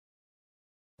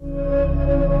എല്ലാവർക്കും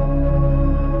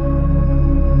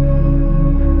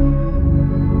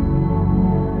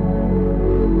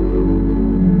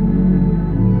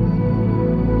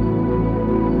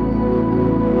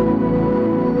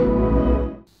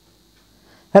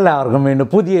വീണ്ടും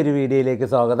പുതിയൊരു വീഡിയോയിലേക്ക്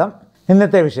സ്വാഗതം.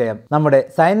 ഇന്നത്തെ വിഷയം നമ്മുടെ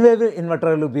സൈൻ വേവ്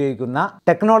ഇൻവെർട്ടറിൽ ഉപയോഗിക്കുന്ന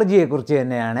ടെക്നോളജിയെക്കുറിച്ച്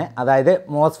തന്നെയാണ്, അതായത്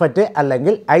മോസ്ഫെറ്റ്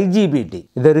അല്ലെങ്കിൽ IGBT.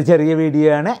 ഇതൊരു ചെറിയ വീഡിയോ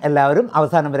ആണ്, എല്ലാവരും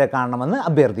അവസാനം വരെ കാണണമെന്ന്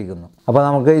അഭ്യർത്ഥിക്കുന്നു. അപ്പോൾ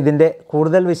നമുക്ക് ഇതിൻ്റെ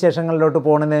കൂടുതൽ വിശേഷങ്ങളിലോട്ട്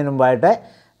പോകുന്നതിന് മുമ്പായിട്ട്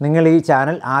നിങ്ങൾ ഈ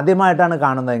ചാനൽ ആദ്യമായിട്ടാണ്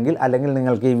കാണുന്നതെങ്കിൽ, അല്ലെങ്കിൽ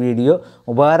നിങ്ങൾക്ക് ഈ വീഡിയോ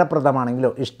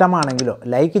ഉപകാരപ്രദമാണെങ്കിലോ ഇഷ്ടമാണെങ്കിലോ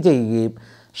ലൈക്ക് ചെയ്യുകയും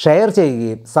ഷെയർ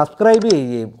ചെയ്യുകയും സബ്സ്ക്രൈബ്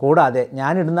ചെയ്യുകയും കൂടാതെ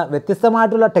ഞാനിടുന്ന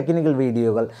വ്യത്യസ്തമായിട്ടുള്ള ടെക്നിക്കൽ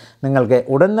വീഡിയോകൾ നിങ്ങൾക്ക്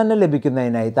ഉടൻ തന്നെ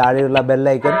ലഭിക്കുന്നതിനായി താഴെയുള്ള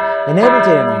ബെല്ലൈക്കൺ എനേബിൾ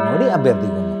ചെയ്യണമെന്നുകൂടി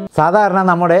അഭ്യർത്ഥിക്കുന്നു. സാധാരണ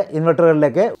നമ്മുടെ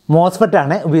ഇൻവെർട്ടറുകളിലേക്ക് മോസ്ഫെറ്റ്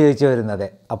ആണ് ഉപയോഗിച്ച് വരുന്നത്.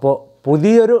 അപ്പോൾ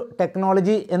പുതിയൊരു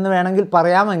ടെക്നോളജി എന്ന് വേണമെങ്കിൽ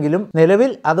പറയാമെങ്കിലും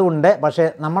നിലവിൽ അതുണ്ട്. പക്ഷേ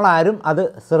നമ്മളാരും അത്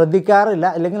ശ്രദ്ധിക്കാറില്ല,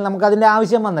 അല്ലെങ്കിൽ നമുക്കതിൻ്റെ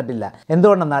ആവശ്യം വന്നിട്ടില്ല.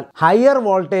 എന്തുകൊണ്ടെന്നാൽ ഹയർ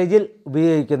വോൾട്ടേജിൽ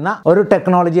ഉപയോഗിക്കുന്ന ഒരു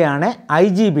ടെക്നോളജിയാണ്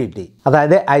IGBT.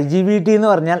 അതായത് IGBT എന്ന്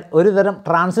പറഞ്ഞാൽ ഒരു തരം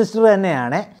ട്രാൻസിസ്റ്റർ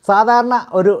തന്നെയാണ്. സാധാരണ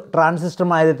ഒരു ട്രാൻസിസ്റ്റർ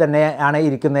മാതിരി തന്നെയാണ്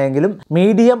ഇരിക്കുന്നതെങ്കിലും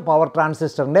മീഡിയം പവർ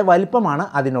ട്രാൻസിസ്റ്ററിൻ്റെ വലിപ്പമാണ്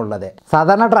അതിനുള്ളത്.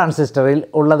 സാധാരണ ട്രാൻസിസ്റ്ററിൽ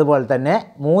ഉള്ളതുപോലെ തന്നെ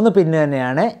 3 പിന്ന്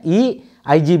തന്നെയാണ് ഈ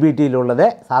IGBTയിലുള്ളത്.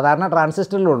 സാധാരണ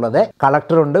ട്രാൻസിസ്റ്ററിലുള്ളത്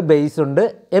കളക്ടറുണ്ട്, ബേസ് ഉണ്ട്,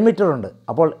 എമിറ്റർ ഉണ്ട്.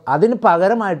 അപ്പോൾ അതിന്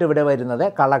പകരമായിട്ട് ഇവിടെ വരുന്നത്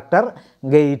കളക്ടർ,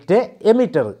 ഗേറ്റ്,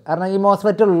 എമിറ്റർ. കാരണം ഈ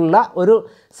മോസ്ഫെറ്റിലുള്ള ഒരു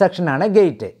സെക്ഷനാണ്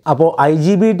ഗേറ്റ്. അപ്പോൾ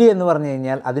IGBT എന്ന് പറഞ്ഞു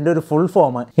കഴിഞ്ഞാൽ അതിൻ്റെ ഒരു full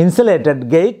form insulated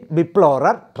gate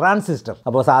ബിപ്ലോറർ transistor.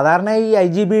 അപ്പോൾ സാധാരണ ഈ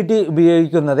IGBT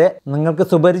ഉപയോഗിക്കുന്നത് നിങ്ങൾക്ക്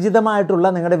സുപരിചിതമായിട്ടുള്ള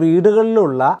നിങ്ങളുടെ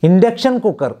വീടുകളിലുള്ള ഇൻഡക്ഷൻ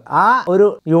കുക്കർ, ആ ഒരു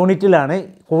യൂണിറ്റിലാണ്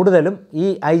കൂടുതലും ഈ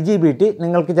IGBT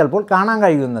നിങ്ങൾക്ക് ചിലപ്പോൾ കാണാൻ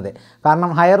കഴിയുന്നത്.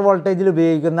 കാരണം ഹയർ വോൾട്ടേജിൽ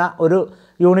ഉപയോഗിക്കുന്ന ഒരു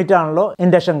യൂണിറ്റ് ആണല്ലോ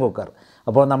ഇൻഡക്ഷൻ കുക്കർ.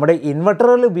 അപ്പോൾ നമ്മുടെ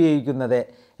ഇൻവെർട്ടറിൽ ഉപയോഗിക്കുന്നത്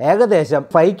ഏകദേശം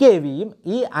 5 kVയും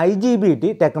ഈ IGBT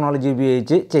ടെക്നോളജി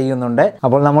ഉപയോഗിച്ച് ചെയ്യുന്നുണ്ട്.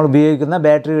 അപ്പോൾ നമ്മൾ ഉപയോഗിക്കുന്ന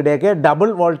ബാറ്ററിയുടെയൊക്കെ ഡബിൾ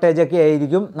വോൾട്ടേജ് ഒക്കെ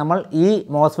ആയിരിക്കും നമ്മൾ ഈ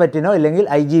മോസ്ഫെറ്റിനോ അല്ലെങ്കിൽ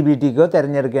IGBTക്കോ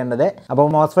തിരഞ്ഞെടുക്കേണ്ടത്. അപ്പോൾ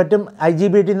മോസ്ഫെറ്റും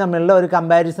IGBTയും തമ്മിലുള്ള ഒരു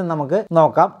കമ്പാരിസൺ നമുക്ക്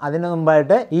നോക്കാം. അതിനു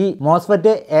മുമ്പായിട്ട് ഈ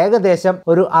മോസ്ഫെറ്റ് ഏകദേശം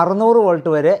ഒരു 600 വോൾട്ട്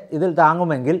വരെ ഇതിൽ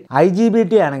താങ്ങുമെങ്കിൽ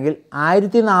IGBT ആണെങ്കിൽ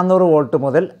 1400 വോൾട്ട്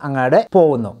മുതൽ അങ്ങോട്ട്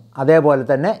പോകുന്നു. അതേപോലെ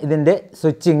തന്നെ ഇതിൻ്റെ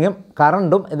സ്വിച്ചിങ്ങും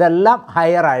കറണ്ടും ഇതെല്ലാം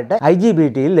ഹയർ ആയിട്ട്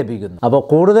IGBTയിൽ ലഭിക്കുന്നു. അപ്പോൾ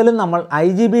കൂടുതലും നമ്മൾ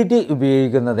IGBT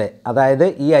ഉപയോഗിക്കുന്നത്, അതായത്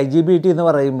ഈ IGBT എന്ന്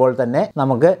പറയുമ്പോൾ തന്നെ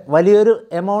നമുക്ക് വലിയൊരു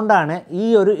എമൗണ്ട് ആണ് ഈ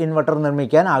ഒരു ഇൻവെർട്ടർ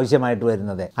നിർമ്മിക്കാൻ ആവശ്യമായിട്ട്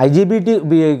വരുന്നത്. IGBT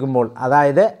ഉപയോഗിക്കുമ്പോൾ,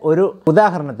 അതായത് ഒരു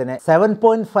ഉദാഹരണത്തിന്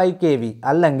 7.5 kV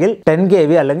അല്ലെങ്കിൽ 10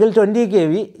 kV അല്ലെങ്കിൽ 20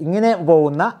 kV ഇങ്ങനെ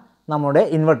പോകുന്ന നമ്മുടെ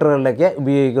ഇൻവെർട്ടറുകളിലേക്ക്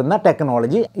ഉപയോഗിക്കുന്ന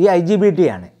ടെക്നോളജി ഈ IGBT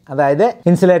ആണ്, അതായത്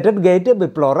ഇൻസുലേറ്റഡ് ഗേറ്റ്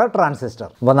ബിപ്ലോറർ ട്രാൻസിസ്റ്റർ.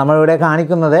 അപ്പോൾ നമ്മളിവിടെ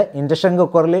കാണിക്കുന്നത് ഇൻഡക്ഷൻ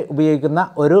കുക്കറിൽ ഉപയോഗിക്കുന്ന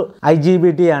ഒരു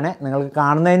IGBT ആണ്. നിങ്ങൾക്ക്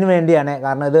കാണുന്നതിന് വേണ്ടിയാണ്,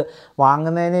 കാരണം ഇത്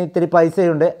വാങ്ങുന്നതിന് ഇത്തിരി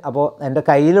പൈസയുണ്ട്. അപ്പോൾ എൻ്റെ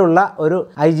കയ്യിലുള്ള ഒരു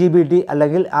IGBT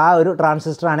അല്ലെങ്കിൽ ആ ഒരു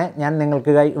ട്രാൻസിസ്റ്ററാണ് ഞാൻ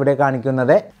നിങ്ങൾക്ക് ഇവിടെ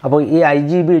കാണിക്കുന്നത്. അപ്പോൾ ഈ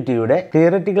IGBTയുടെ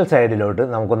തിയററ്റിക്കൽ സൈഡിലോട്ട്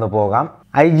നമുക്കൊന്ന് പോകാം.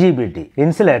 IGBT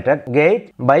ഇൻസുലേറ്റഡ് ഗേറ്റ്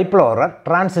ബൈപ്ലോറർ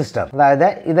ട്രാൻസിസ്റ്റർ, അതായത്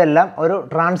ഇതെല്ലാം ഒരു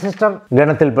ട്രാൻസിസ്റ്റർ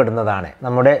ഗണത്തിൽപ്പെടുന്നതാണ്.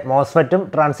 നമ്മുടെ മോസ്ഫെറ്റും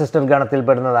ട്രാൻസിസ്റ്റർ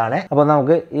ഗണത്തിൽപ്പെടുന്നതാണ്. അപ്പോൾ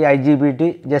നമുക്ക് ഈ IGBT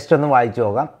ജസ്റ്റ് ഒന്ന് വായിച്ചു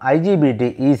നോക്കാം. IGBT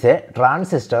is A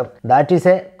transistor that is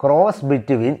A cross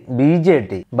between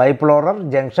BJT ബൈപ്ലോറർ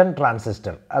junction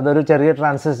transistor. അതൊരു ചെറിയ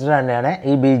ട്രാൻസിസ്റ്റർ തന്നെയാണ്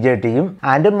ഈ BJTയും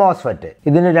ആൻഡ് മോസ്ഫെറ്റ്.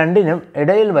 ഇതിന് രണ്ടിനും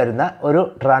ഇടയിൽ വരുന്ന ഒരു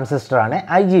ട്രാൻസിസ്റ്ററാണ്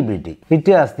IGBT.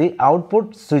 It has the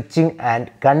output switching and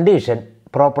condition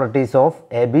properties of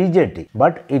a BJT,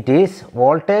 but it is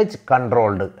voltage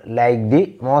controlled like the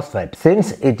MOSFET. Since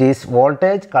it is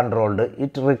voltage controlled,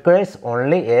 it requires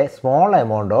only a small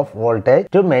amount of voltage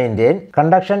to maintain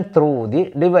conduction through the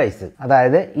device.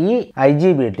 അതായത് ഈ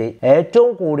IGBT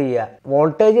ഏറ്റവും കൂടിയ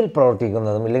വോൾട്ടേജിൽ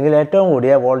പ്രവർത്തിക്കുന്നതും അല്ലെങ്കിൽ ഏറ്റവും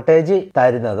കൂടിയ voltage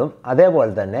തരുന്നതും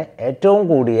അതേപോലെ തന്നെ ഏറ്റവും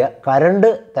കൂടിയ കറണ്ട്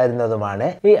തരുന്നതുമാണ്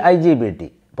ഈ IGBT.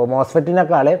 ഇപ്പോൾ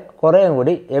മോസ്ഫെറ്റിനെക്കാളെ കുറേയും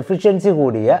കൂടി എഫിഷ്യൻസി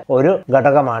കൂടിയ ഒരു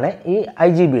ഘടകമാണ് ഈ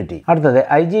IGBT. അടുത്തത്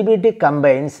IGBT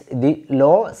combines the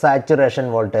low saturation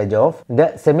voltage of the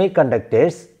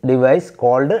semiconductors device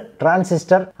called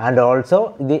transistor and also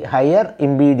the higher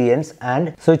impedance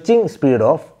and switching speed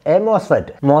of a MOSFET.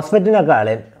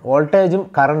 മോസ്ഫെറ്റിനെക്കാളും വോൾട്ടേജും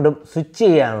കറണ്ടും സ്വിച്ച്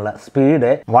ചെയ്യാനുള്ള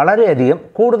സ്പീഡ് വളരെയധികം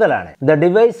കൂടുതലാണ്. The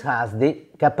device has the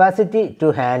capacity to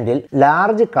handle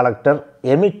large collector,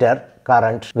 emitter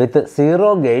current with zero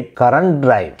gate current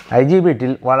drive.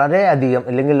 IGBTയിൽ വളരെയധികം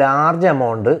അല്ലെങ്കിൽ large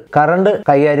amount current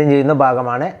കൈകാര്യം ചെയ്യുന്ന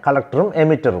ഭാഗമാണ് കളക്ടറും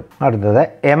എമിറ്ററും. അടുത്തത്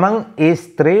among is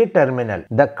 3 terminal.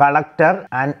 The collector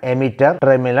and emitter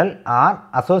terminal are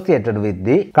associated with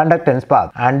the conductance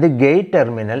path and the gate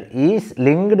terminal is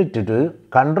linked to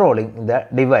controlling the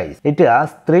device. It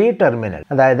has 3 terminal.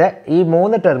 അതായത് ഈ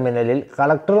 3 ടെർമിനലിൽ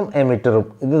കളക്ടറും എമിറ്ററും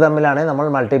ഇത് തമ്മിലാണ് നമ്മൾ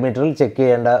മൾട്ടിമീറ്ററിൽ ചെക്ക്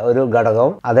ചെയ്യേണ്ട ഒരു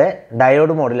ഘടകവും. അത്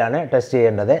ഡയോഡ് മോഡിലാണ് ടെസ്റ്റ്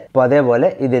ചെയ്യേണ്ടത്. അപ്പോൾ അതേപോലെ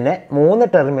ഇതിന്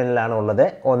 3 ടെർമിനലാണ് ഉള്ളത്.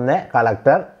 1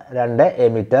 കളക്ടർ, 2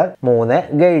 എമിറ്റർ, 3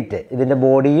 ഗേറ്റ്. ഇതിന്റെ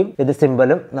ബോഡിയും ഇത്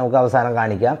സിമ്പലും നമുക്ക് അവസാനം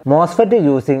കാണിക്കാം. MOSFET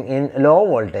using in low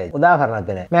voltage.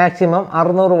 ഉദാഹരണത്തിന് മാക്സിമം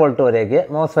 600 വോൾട്ട് വരെയൊക്കെ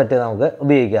മോസ്ഫെറ്റ് നമുക്ക്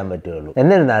ഉപയോഗിക്കാൻ പറ്റുള്ളൂ.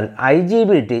 എന്നിരുന്നാൽ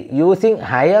IGBT using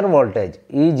higher voltage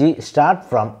EG start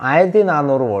from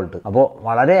 1400 volt. അപ്പോൾ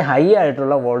വളരെ ഹൈ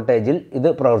ആയിട്ടുള്ള വോൾട്ടേജിൽ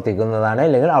ഇത് പ്രവർത്തിക്കുന്നതാണ്,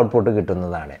 അല്ലെങ്കിൽ ഔട്ട്പുട്ട്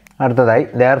കിട്ടുന്നതാണ്. അടുത്തതായി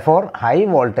therefore high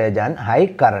voltage and high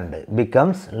current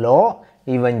becomes law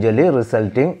eventually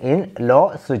resulting in law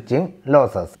switching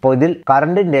losses. അപ്പോൾ ഇതിൽ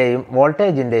കറണ്ടിൻ്റെയും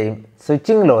വോൾട്ടേജിൻ്റെയും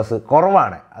സ്വിച്ചിങ് ലോസ്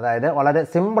കുറവാണ്. അതായത് വളരെ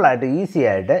സിമ്പിളായിട്ട് ഈസി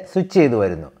ആയിട്ട് സ്വിച്ച് ചെയ്തു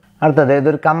വരുന്നു. അടുത്തത്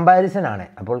ഇതൊരു കമ്പാരിസൺ ആണ്.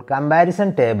 അപ്പോൾ comparison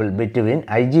table between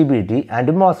IGBT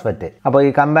and MOSFET. അപ്പോൾ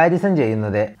ഈ കമ്പാരിസൺ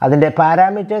ചെയ്യുന്നത് അതിന്റെ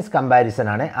പാരാമീറ്റേഴ്സ് കമ്പാരിസൺ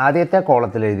ആണ്. ആദ്യത്തെ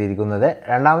കോളത്തിൽ എഴുതിയിരിക്കുന്നത്.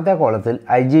 രണ്ടാമത്തെ കോളത്തിൽ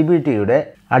IGBTയുടെ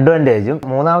അഡ്വാൻറ്റേജും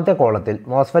മൂന്നാമത്തെ കോളത്തിൽ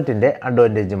മോസ്ഫെറ്റിന്റെ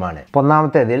അഡ്വാൻറ്റേജുമാണ്.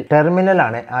 ഒന്നാമത്തേതിൽ ടെർമിനൽ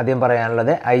ആണ് ആദ്യം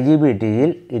പറയാനുള്ളത്. IGBTയിൽ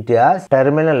it has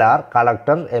terminal R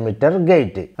collector, emitter,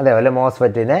 gate. അതേപോലെ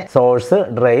മോസ്ഫെറ്റിന് സോഴ്സ്,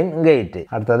 ഡ്രെയിൻ, ഗേറ്റ്.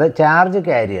 അടുത്തത് charge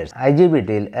careers.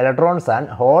 IGBTയിൽ electrons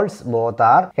and holes both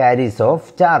are കാരീസ് of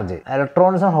charge.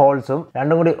 ഇലക്ട്രോൺസും ഹോൾസും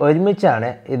രണ്ടും കൂടി ഒരുമിച്ചാണ്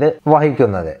ഇത്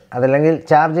വഹിക്കുന്നത്, അതല്ലെങ്കിൽ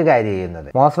ചാർജ് ക്യാരി ചെയ്യുന്നത്.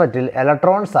 മോസ്ഫെറ്റിൽ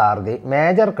electrons are the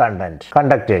major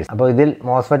conductors. അപ്പോൾ ഇതിൽ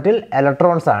മോസ്ഫെറ്റിൽ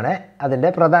ഇലക്ട്രോൺസ് ആണ് അതിന്റെ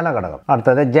പ്രധാന ഘടകം.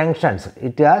 അടുത്തത് junctions.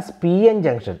 It has PN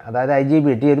junction. അതായത്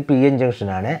IGBT ഒരു PN ജംഗ്ഷൻ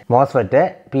ആണ്, മോസ്ഫെറ്റ്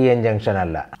PN ജംഗ്ഷൻ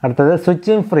അല്ല. അടുത്തത്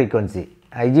switching frequency.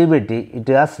 IGBT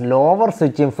it has lower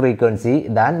switching frequency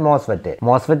than MOSFET.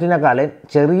 മോസ്ഫെറ്റിനെക്കാളും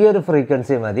ചെറിയൊരു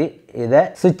ഫ്രീക്വൻസി മതി ഇത്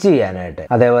സ്വിച്ച് ചെയ്യാനായിട്ട്.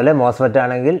 അതേപോലെ മോസ്ഫെറ്റ്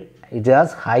ആണെങ്കിൽ it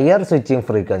has higher switching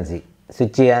frequency.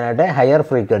 Switch ചെയ്യാനായിട്ട് ഹയർ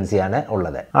ഫ്രീക്വൻസിയാണ്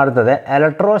ഉള്ളത്. അടുത്തത്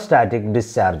electrostatic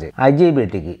discharge.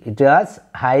 IGBTക്ക് it has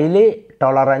highly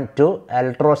tolerant to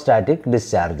electrostatic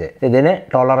discharge. ഇതിന്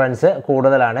ടോളറൻസ്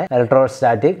കൂടുതലാണ്.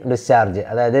 ഇലക്ട്രോസ്റ്റാറ്റിക് ഡിസ്ചാർജ്,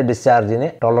 അതായത് ഡിസ്ചാർജിന്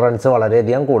ടോളറൻസ്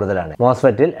വളരെയധികം കൂടുതലാണ്.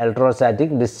 മോസ്ഫെറ്റിൽ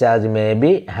electrostatic discharge may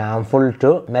be harmful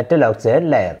to metal oxide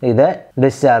layer. ഇത്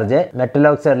ഡിസ്ചാർജ് മെറ്റൽ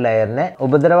ഓക്സൈഡ് ലെയറിന്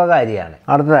ഉപദ്രവകാരിയാണ്.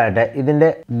 അടുത്തതായിട്ട് ഇതിന്റെ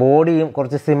ബോഡിയും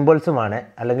കുറച്ച് സിമ്പിൾസുമാണ്,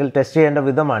 അല്ലെങ്കിൽ ടെസ്റ്റ് ചെയ്യേണ്ട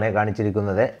വിധമാണ്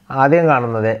കാണിച്ചിരിക്കുന്നത്. ആദ്യം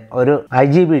കാണുന്നത് ഒരു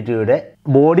IGBTയുടെ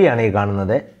ബോഡിയാണ് ഈ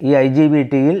കാണുന്നത്. ഈ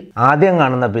IGBTയിൽ ആദ്യം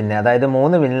കാണുന്ന പിന്ന്, അതായത്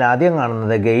 3 പിന്നിൽ ആദ്യം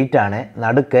കാണുന്നത് ഗേറ്റ് ആണ്.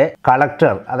 നടുക്ക്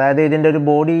കളക്ടർ, അതായത് ഇതിന്റെ ഒരു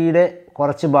ബോഡിയുടെ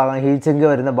കുറച്ച് ഭാഗം ഹീറ്റ് സിങ്ക്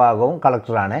വരുന്ന ഭാഗവും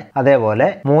കളക്ടറാണ്. അതേപോലെ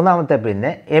മൂന്നാമത്തെ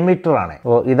പിന്നെ എമിറ്റർ ആണ്.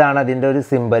 ഇതാണ് അതിന്റെ ഒരു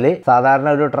സിമ്പല്. സാധാരണ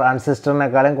ഒരു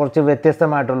ട്രാൻസിസ്റ്ററിനെക്കാളും കുറച്ച്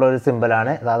വ്യത്യസ്തമായിട്ടുള്ള ഒരു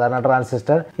സിമ്പലാണ്. സാധാരണ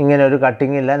ട്രാൻസിസ്റ്റർ ഇങ്ങനെ ഒരു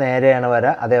കട്ടിങ് ഇല്ല, നേരെയാണ് വര.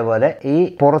 അതേപോലെ ഈ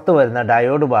പുറത്ത് വരുന്ന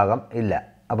ഡയോഡ് ഭാഗം ഇല്ല.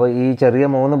 അപ്പോൾ ഈ ചെറിയ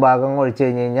 3 ഭാഗം ഒഴിച്ചു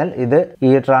കഴിഞ്ഞ് കഴിഞ്ഞാൽ ഇത് ഈ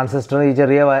ട്രാൻസിസ്റ്റർ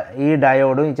ഈ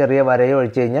ഡയോഡും ഈ ചെറിയ വരയും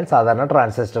ഒഴിച്ചു കഴിഞ്ഞാൽ സാധാരണ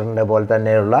ട്രാൻസിസ്റ്ററിന്റെ പോലെ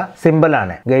തന്നെയുള്ള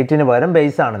സിമ്പിളാണ്. ഗേറ്റിന് പകരം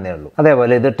ബേസ് ആണെന്നേ ഉള്ളൂ.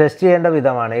 അതേപോലെ ഇത് ടെസ്റ്റ് ചെയ്യേണ്ട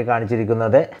വിധമാണ് ഈ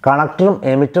കാണിച്ചിരിക്കുന്നത്. കണക്ടറും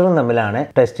എമിറ്ററും തമ്മിലാണ്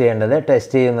ടെസ്റ്റ് ചെയ്യേണ്ടത്.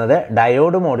 ടെസ്റ്റ് ചെയ്യുന്നത്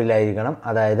ഡയോഡ് മോഡിലായിരിക്കണം.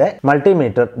 അതായത്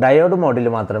മൾട്ടിമീറ്റർ ഡയോഡ് മോഡിൽ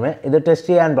മാത്രമേ ഇത്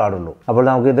ടെസ്റ്റ് ചെയ്യാൻ പാടുള്ളൂ. അപ്പോൾ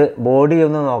നമുക്കിത് ബോഡി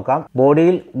ഒന്ന് നോക്കാം.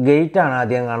 ബോഡിയിൽ ഗേറ്റ് ആണ്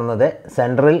ആദ്യം കാണുന്നത്,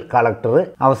 സെൻട്രൽ കളക്ടർ,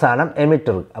 അവസാനം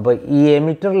എമിറ്റർ. അപ്പോൾ ഈ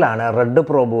എമിറ്ററിലാണ് റെഡ്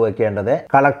പ്രോബ് വെക്കേണ്ടത്,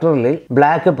 കളക്ടറിൽ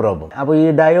ബ്ലാക്ക് പ്രോബും. അപ്പോൾ ഈ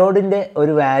ഡയോഡിന്റെ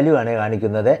ഒരു വാല്യൂ ആണ്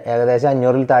കാണിക്കുന്നത്. ഏകദേശം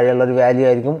 500-ൽ താഴെയുള്ള ഒരു വാല്യൂ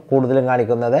ആയിരിക്കും കൂടുതലും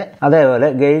കാണിക്കുന്നത്. അതേപോലെ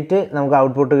ഗേറ്റ് നമുക്ക്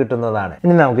ഔട്ട്പുട്ട് കിട്ടുന്നതാണ്.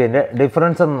 ഇനി നമുക്ക് ഇതിന്റെ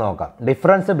ഡിഫറൻസ് ഒന്ന് നോക്കാം.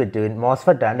 Difference between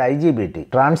MOSFET and IGBT.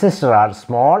 Transistor are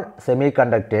small semi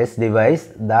conductors device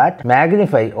that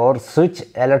magnify or switch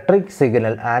electric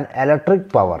signal and electric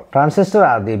power. Transistor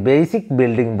are the basic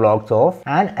building blocks of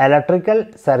an electrical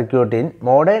circuit in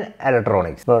modern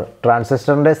electronics.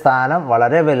 ട്രാൻസിസ്റ്ററിന്റെ സ്ഥാനം വളരെ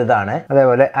വലുതാണ്.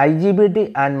 അതേപോലെ IGBT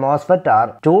and MOSFET R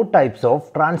 2 types of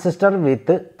transistor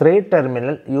with 3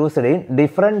 terminal used in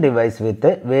different device with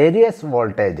various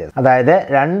voltages. അതായത്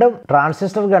രണ്ടും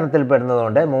transistor ഗണത്തിൽ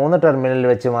പെടുന്നതുകൊണ്ട് 3 terminal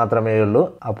വെച്ച് മാത്രമേ ഉള്ളൂ.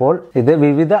 അപ്പോൾ ഇത്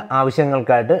വിവിധ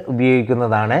ആവശ്യങ്ങൾക്കായിട്ട്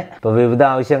ഉപയോഗിക്കുന്നതാണ്. ഇപ്പോൾ വിവിധ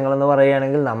ആവശ്യങ്ങൾ എന്ന്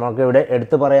പറയുകയാണെങ്കിൽ നമുക്ക് ഇവിടെ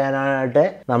എടുത്തു പറയാനായിട്ട്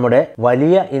നമ്മുടെ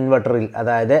വലിയ ഇൻവെർട്ടറിൽ,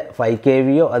 അതായത് 5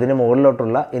 kVയോ അതിന്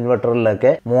മുകളിലോട്ടുള്ള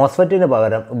ഇൻവെർട്ടറിലൊക്കെ മോസ്ഫെറ്റിന്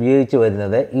പകരം ഉപയോഗിച്ചു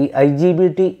വരുന്നത് ഈ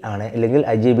IGBT ആണ്, അല്ലെങ്കിൽ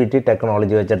IGBT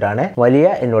ടെക്നോളജി വെച്ചിട്ടാണ് വലിയ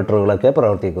ഇൻവെർട്ടറുകളൊക്കെ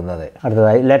പ്രവർത്തിക്കുന്നത്.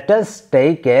 അടുത്തതായി let us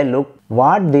take a look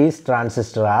what these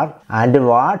transistors are and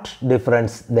what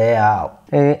difference they have.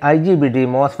 IGBT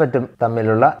മോസ്ഫെറ്റും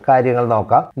തമ്മിലുള്ള കാര്യങ്ങൾ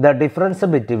നോക്കാം. The difference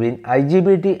between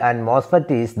IGBT and MOSFET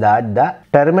is that the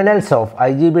terminals of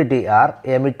IGBT are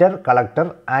emitter, collector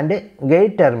and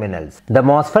gate terminals. The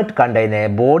MOSFET contain a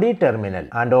body terminal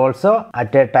and also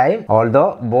at a time,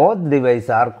 although both devices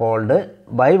are called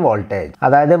by voltage.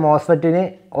 അതായത് മോസ്ഫെറ്റിന്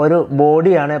ഒരു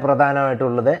ബോഡിയാണ്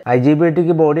പ്രധാനമായിട്ടുള്ളത്.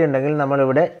 IGBTക്ക് body ഉണ്ടെങ്കിൽ നമ്മൾ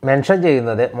ഇവിടെ mention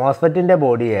ചെയ്യുന്നത് മോസ്ഫെറ്റിന്റെ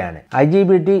ബോഡിയെയാണ്.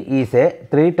 IGBT is A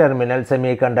 3-terminal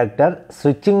semiconductor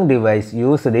switching device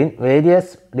used in various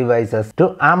devices to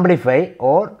amplify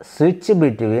or switch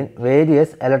between various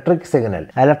electric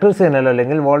signal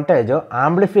അല്ലെങ്കിൽ വോൾട്ടേജോ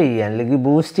amplify ചെയ്യാൻ അല്ലെങ്കിൽ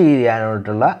ബൂസ്റ്റ്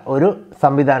ചെയ്യാനായിട്ടുള്ള ഒരു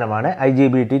സംവിധാനമാണ്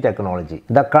IGBT technology.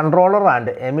 The controller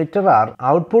and emitter R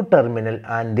output terminal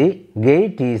and the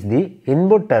gate is the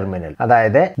input terminal.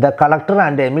 അതായത് the collector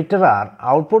and emitter R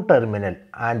output terminal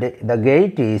and the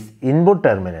gate is input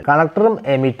terminal. കളക്ടറും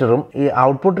എമിറ്ററും ഈ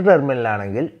output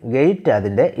ടെർമിനലാണെങ്കിൽ gate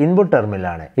അതിന്റെ input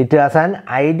ടെർമിനലാണ്. It has an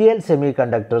ideal semi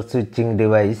conductor switching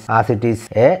device as it is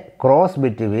A cross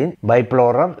between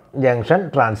bipolar junction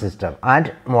transistor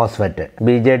and MOSFET.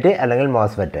 BJT അല്ലെങ്കിൽ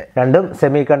MOSFET രണ്ടും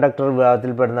semi conductor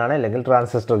വിഭാഗത്തിൽപ്പെടുന്നതാണ് അല്ലെങ്കിൽ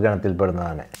transistor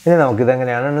ഗണത്തിൽപ്പെടുന്നതാണ്. ഇനി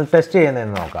നമുക്കിതെങ്ങനെയാണ് test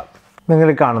ചെയ്യുന്നതെന്ന് നോക്കാം. നിങ്ങൾ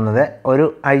കാണുന്നത് ഒരു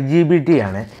IGBT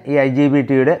ആണ്. ഈ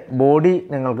IGBTയുടെ ബോഡി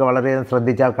നിങ്ങൾക്ക് വളരെയധികം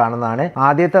ശ്രദ്ധിച്ചാൽ കാണുന്നതാണ്.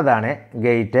 ആദ്യത്തേതാണ്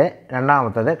ഗേറ്റ്,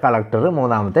 രണ്ടാമത്തേത് കളക്ടർ,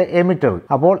 മൂന്നാമത്തെ എമിറ്റർ.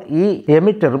 അപ്പോൾ ഈ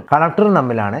എമിറ്ററും കളക്ടറും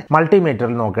തമ്മിലാണ്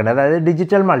മൾട്ടിമീറ്ററിൽ നോക്കേണ്ടത്. അതായത്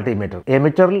digital multimeter.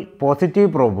 എമിറ്ററിൽ positive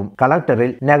പ്രോബും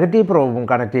കളക്ടറിൽ negative പ്രോബും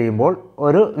connect ചെയ്യുമ്പോൾ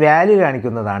ഒരു വാല്യൂ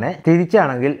കാണിക്കുന്നതാണ്.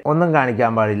 തിരിച്ചാണെങ്കിൽ ഒന്നും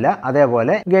കാണിക്കാൻ പാടില്ല.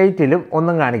 അതേപോലെ ഗേറ്റിലും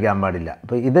ഒന്നും കാണിക്കാൻ പാടില്ല.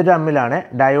 അപ്പോൾ ഇത് തമ്മിലാണ്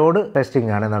ഡയോഡ്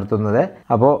ടെസ്റ്റിംഗ് ആണ് നടത്തുന്നത്.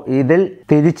 അപ്പോൾ ഇതിൽ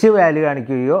തിരിച്ച് വാല്യൂ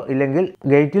കാണിക്കുകയോ ഇല്ലെങ്കിൽ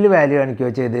ഗേറ്റിൽ വാല്യൂ കാണിക്കുകയോ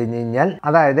ചെയ്ത് കഴിഞ്ഞാൽ,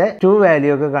 അതായത് 2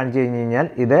 വാല്യൂ ഒക്കെ കാണിച്ചു കഴിഞ്ഞാൽ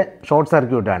ഇത് ഷോർട്ട്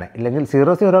സർക്യൂട്ട് ആണ്. ഇല്ലെങ്കിൽ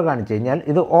 0 കാണിച്ചു കഴിഞ്ഞാൽ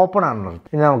ഇത് ഓപ്പൺ ആണ്.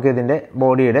 ഇനി നമുക്ക് ഇതിന്റെ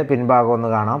ബോഡിയുടെ പിൻഭാഗം ഒന്ന്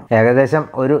കാണാം. ഏകദേശം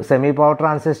ഒരു സെമി പവർ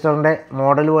ട്രാൻസിസ്റ്ററിന്റെ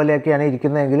മോഡൽ പോലെയൊക്കെയാണ്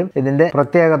ഇരിക്കുന്നതെങ്കിലും ഇതിന്റെ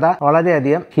പ്രത്യേകത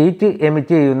വളരെയധികം ഹീറ്റ്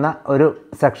എമിറ്റ് ചെയ്യുന്ന ഒരു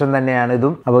സെക്ഷൻ തന്നെയാണ്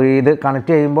ഇതും. അപ്പോൾ ഇത്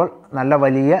കണക്ട് ചെയ്യുമ്പോൾ നല്ല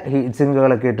വലിയ ഹീറ്റ്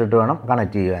സിങ്കുകളൊക്കെ ഇട്ടിട്ട് വേണം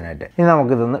കണക്ട് ചെയ്യാനായിട്ട്. ഇനി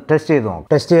നമുക്കിതൊന്ന് ടെസ്റ്റ് ചെയ്ത് നോക്കാം.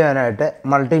 ടെസ്റ്റ് ചെയ്യാനായിട്ട്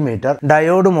മൾട്ടിമീറ്റർ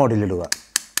ഡയോഡ് മോഡിലിടുക.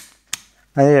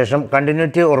 അതിനുശേഷം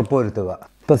കണ്ടിന്യൂറ്റി ഉറപ്പുവരുത്തുക.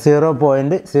 ഇപ്പോൾ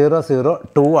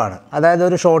 0.002 ആണ്. അതായത്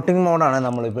ഒരു ഷോർട്ടിംഗ് മോഡാണ്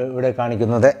നമ്മളിപ്പോൾ ഇവിടെ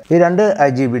കാണിക്കുന്നത്. ഈ രണ്ട്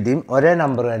IGBTയും ഒരേ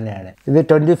നമ്പർ തന്നെയാണ്. ഇത്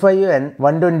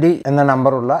 25N120 എന്ന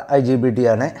നമ്പറുള്ള IGBT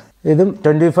ആണ്. ഇതും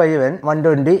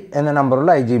 25N120 എന്ന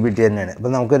നമ്പറുള്ള IGBT തന്നെയാണ്.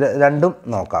 അപ്പോൾ നമുക്ക് രണ്ടും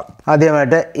നോക്കാം.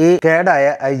 ആദ്യമായിട്ട് ഈ കേടായ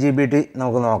IGBT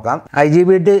നമുക്ക് നോക്കാം.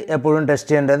 IGBT എപ്പോഴും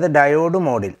ടെസ്റ്റ് ചെയ്യേണ്ടത് ഡയോഡ്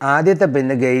മോഡിൽ. ആദ്യത്തെ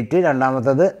പിന്നെ ഗേറ്റ്,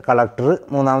 രണ്ടാമത്തത് കളക്ടർ,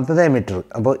 മൂന്നാമത്തത് എമിറ്റർ.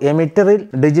 അപ്പോൾ എമിറ്ററിൽ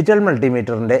ഡിജിറ്റൽ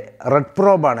മൾട്ടിമീറ്ററിന്റെ റെഡ്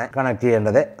പ്രോബാണ് കണക്ട്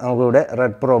ചെയ്യേണ്ടത്. നമുക്കിവിടെ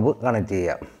റെഡ് പ്രോബ് കണക്ട്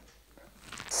ചെയ്യാം.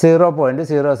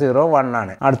 0.001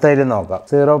 ആണ്. അടുത്തതിൽ നോക്കാം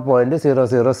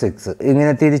 0.006.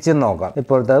 ഇങ്ങനെ തിരിച്ചും നോക്കാം.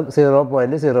 ഇപ്പോഴത്തെ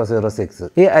 0.006.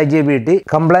 ഈ IGBT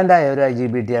കംപ്ലൈന്റ് ആയ ഒരു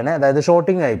IGBT ആണ്. അതായത്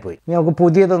ഷോർട്ടിംഗ് ആയിപ്പോയി. ഇനി നമുക്ക്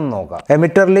പുതിയതൊന്ന് നോക്കാം.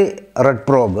 എമിറ്ററിൽ റെഡ്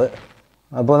പ്രോബ്.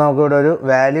 അപ്പോൾ നമുക്കിവിടെ ഒരു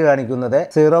വാല്യൂ കാണിക്കുന്നത്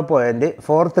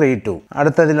 0.432.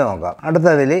 അടുത്തതിൽ നോക്കാം.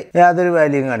 അടുത്തതിൽ യാതൊരു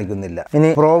വാല്യൂയും കാണിക്കുന്നില്ല. ഇനി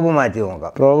പ്രോബ് മാറ്റി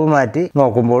നോക്കാം. പ്രോബ് മാറ്റി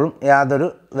നോക്കുമ്പോഴും യാതൊരു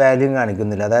വാല്യൂം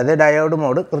കാണിക്കുന്നില്ല. അതായത് ഡയോഡ്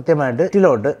മോഡ് കൃത്യമായിട്ട്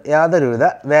ഇതിലോട്ട് യാതൊരുവിധ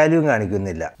വാല്യൂം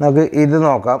കാണിക്കുന്നില്ല. നമുക്ക് ഇത്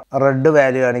നോക്കാം. റെഡ്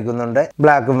വാല്യൂ കാണിക്കുന്നുണ്ട്,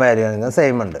 ബ്ലാക്കും വാല്യൂ കാണിക്കുന്നത്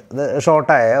സെയിം ഉണ്ട്. ഇത്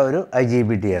ഷോർട്ടായ ഒരു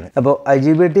IGBT ആണ്. അപ്പോൾ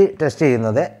IGBT ടെസ്റ്റ്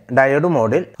ചെയ്യുന്നത് ഡയോഡ്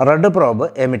മോഡിൽ, റെഡ് പ്രോബ്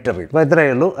എമിറ്ററിൽ. അപ്പോൾ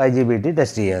ഇത്രയേ ഉള്ളൂ IGBT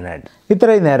ടെസ്റ്റ് ചെയ്യാനായിട്ട്.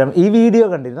 ഇത്രയും നേരം ഈ വീഡിയോ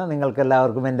കണ്ടിരുന്ന നിങ്ങൾക്ക്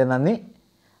എല്ലാവർക്കും എൻ്റെ നന്ദി.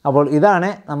 അപ്പോൾ ഇതാണ്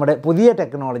നമ്മുടെ പുതിയ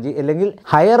ടെക്നോളജി അല്ലെങ്കിൽ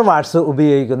ഹയർ വാട്ട്സ്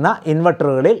ഉപയോഗിക്കുന്ന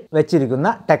ഇൻവെർട്ടറുകളിൽ വെച്ചിരിക്കുന്ന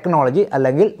ടെക്നോളജി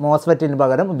അല്ലെങ്കിൽ മോസ്ഫെറ്റിന്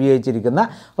പകരം ഉപയോഗിച്ചിരിക്കുന്ന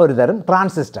ഒരു തരം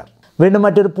ട്രാൻസിസ്റ്റർ. വീണ്ടും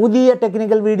മറ്റൊരു പുതിയ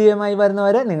ടെക്നിക്കൽ വീഡിയോയുമായി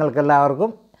വരുന്നവരെ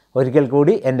നിങ്ങൾക്കെല്ലാവർക്കും ഒരിക്കൽ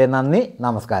കൂടി എൻ്റെ നന്ദി,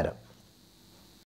 നമസ്കാരം.